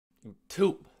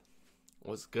YouTube,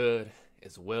 what's good?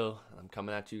 It's Will, and I'm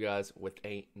coming at you guys with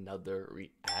another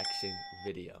reaction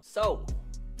video. So,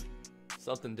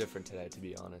 something different today, to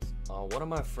be honest. One of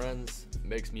my friends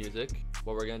makes music.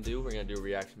 What we're gonna do a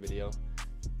reaction video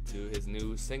to his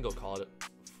new single called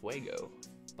Fuego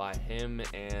by him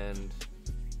and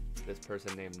this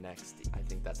person named Nexty. I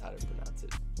think that's how to pronounce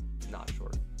it. Not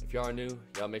sure. If y'all are new,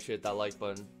 y'all make sure to hit that like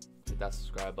button, hit that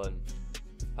subscribe button.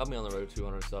 Help me on the road to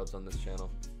 200 subs on this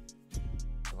channel.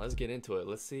 Let's get into it.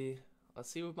 Let's see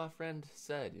what my friend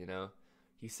said, you know.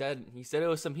 He said it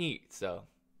was some heat, so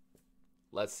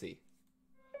let's see.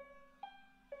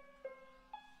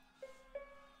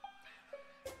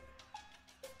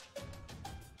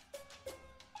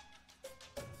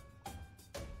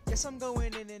 Yes, I'm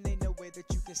going in and ain't no way that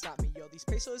you can stop me, yo. These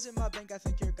pesos in my bank, I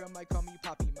think your girl might call me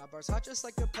Poppy. My bars hot just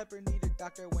like a pepper, need a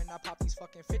doctor when I pop these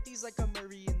fucking 50s like a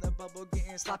Murray in the bubble,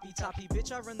 getting sloppy toppy.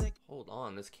 Bitch, I run the... Hold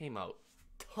on, this came out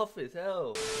tough as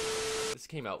hell. This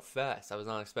came out fast. I was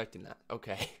not expecting that.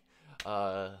 Okay.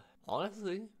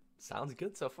 Honestly, sounds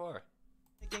good so far.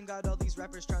 The game got all these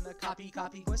rappers trying to copy.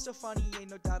 Gwen Stefani, ain't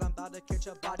no doubt I'm about to catch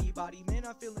a body. Man,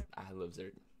 I'm feeling... Ad-libs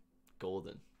are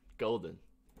golden.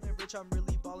 Rich, I'm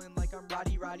really ballin' like I'm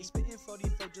Roddy. Spittin'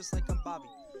 44 just like I'm Bobby.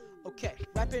 Okay,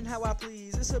 rapping how I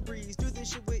please, it's a breeze. Do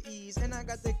this shit with ease, and I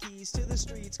got the keys to the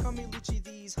streets. Call me Lucci,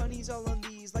 these honeys all on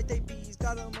these, like they bees.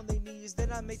 Got them on their knees,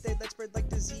 then I make their legs spread like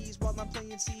disease while I'm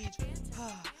playing Siege.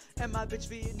 And my bitch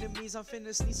Vietnamese, I'm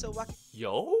finna sneeze so I can...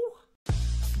 Yo?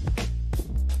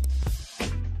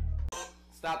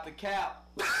 Stop the cap.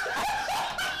 Stop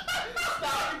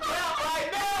the cap right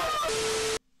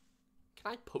now!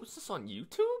 Can I post this on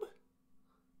YouTube?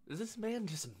 Does this man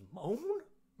just moan?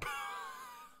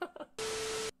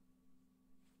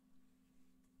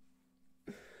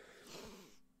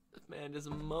 This man just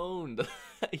moaned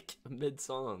like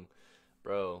mid-song.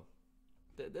 Bro,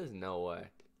 there's no way.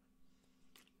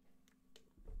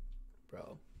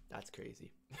 Bro, that's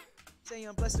crazy. Say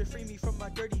I'm blessed to free me from my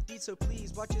dirty deeds, so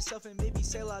please watch yourself and maybe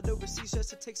sail out overseas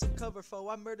just to take some cover, foe.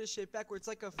 I murder shit backwards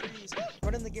like a freeze.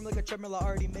 Running the game like a treadmill, I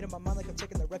already made up my mind like I'm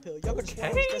taking the red pill. Y'all could just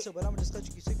want to stress it, but I'ma just let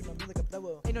you keep sleeping on me like a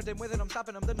blow. Ain't no damn way that I'm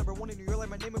stopping. I'm the number one in New York, like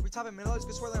my name will be topping. Man, all this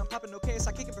good swirling, I'm popping. Okay,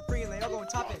 so I kick it for free and they all go and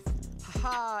top it.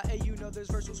 Haha, hey, you know there's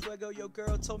virtual Fuego. Yo,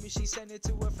 girl told me she sent it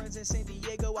to her friends in San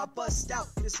Diego. I bust out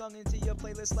this song into your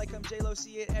playlist like I'm J-Lo.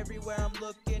 See it everywhere I'm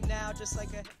looking now, just like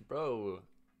a... Bro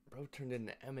turned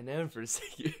into Eminem for a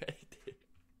second.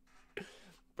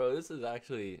 Bro, this is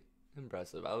actually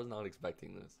impressive. I was not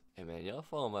expecting this. Hey, man, y'all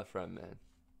follow my friend, man.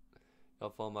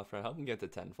 Y'all follow my friend. Help him get to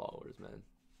 10 followers, man.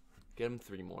 Get him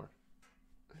 3 more.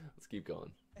 Let's keep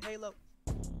going. Halo.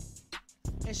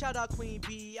 And shout out Queen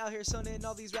B, out here sunning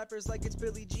all these rappers like it's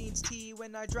Billie Jean's tea.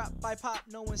 When I drop by pop,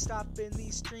 no one stopping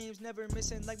these streams. Never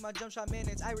missing like my jump shot, man,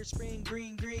 it's Irish Spring.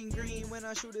 Green. When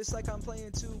I shoot, it's like I'm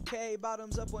playing 2K.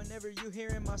 Bottoms up whenever you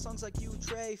hearing my songs like you,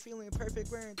 Trey. Feeling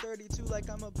perfect, wearing 32 like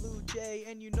I'm a Blue Jay.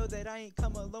 And you know that I ain't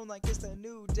come alone like it's the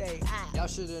new day. Y'all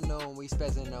should've known we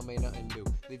spazzing out, ain't nothing new.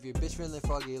 Leave your bitch feeling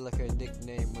froggy like her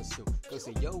nickname was Sue. Go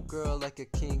say yo girl like a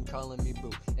king calling me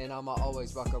boo. And I'ma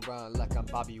always walk around like I'm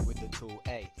Bobby with the tool.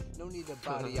 Ay, no need a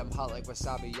body, I'm hot like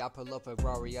wasabi. I pull up a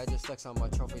Rari, I just flex on my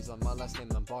trophies on my last name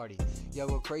Lombardi. Yo,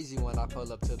 go crazy when I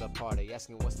pull up to the party,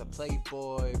 asking what's the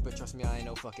playboy, but trust me, I ain't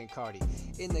no fucking Cardi.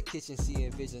 In the kitchen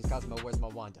seeing visions, Cosmo, where's my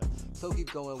Wanda? So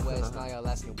keep going west, Niall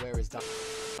asking where is Don.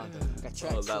 Got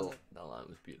tracks that line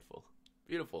was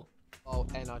beautiful. Oh,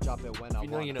 and I'll drop it when I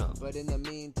want. You know. But in the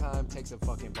meantime, take some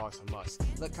fucking bars from us.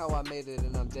 Look how I made it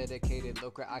and I'm dedicated.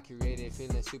 Look where I created,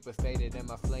 feeling super faded. And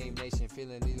my flame nation,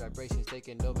 feeling these vibrations,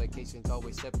 taking no vacations,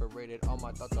 always separated. All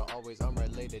my thoughts are always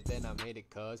unrelated. Then I made it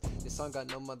cuz this song got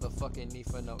no motherfucking need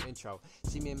for no intro.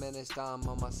 See me minutes time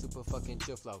on my super fucking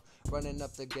chill flow. Running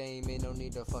up the game, ain't no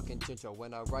need to fucking intro.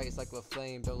 When I write, it's like a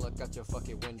flame, don't look out your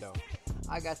fucking window.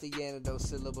 I got the antidote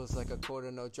syllables like a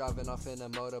quarter note, driving off in a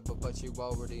motor, but you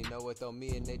already know it though.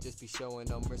 Me and they just be showing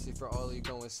no mercy for all you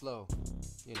going slow,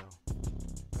 you know,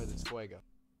 cause it's Fuego.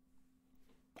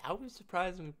 That was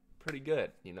surprisingly pretty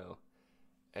good, you know.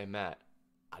 Hey Matt,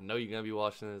 I know you're gonna be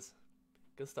watching this.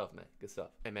 Good stuff, man. Good stuff.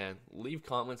 Hey man, leave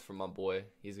comments for my boy.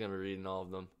 He's gonna be reading all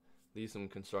of them. Leave some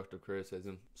constructive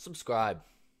criticism. Subscribe.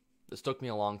 This took me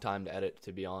a long time to edit,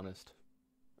 to be honest,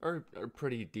 or a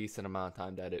pretty decent amount of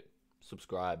time to edit.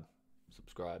 Subscribe.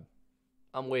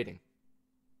 I'm waiting.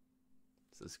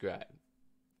 Subscribe.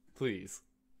 Please.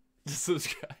 Just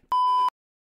subscribe.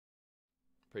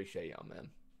 Appreciate y'all,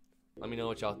 man. Let me know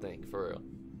what y'all think, for real.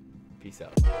 Peace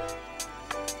out.